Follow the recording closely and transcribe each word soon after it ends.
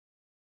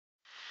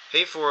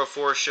Hey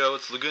 404 show,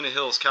 it's Laguna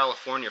Hills,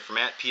 California from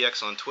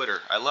 @PX on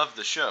Twitter. I love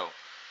the show.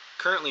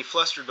 Currently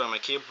flustered by my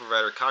cable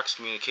provider Cox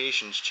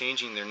Communications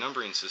changing their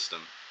numbering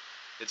system.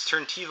 It's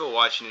turned TiVo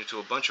watching into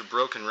a bunch of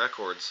broken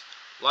records,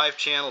 live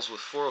channels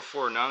with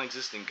 404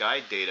 non-existent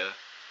guide data,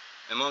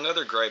 among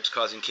other gripes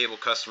causing cable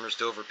customers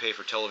to overpay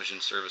for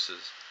television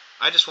services.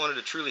 I just wanted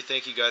to truly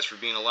thank you guys for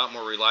being a lot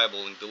more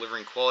reliable in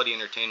delivering quality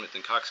entertainment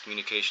than Cox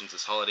Communications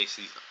this holiday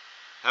season.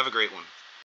 Have a great one.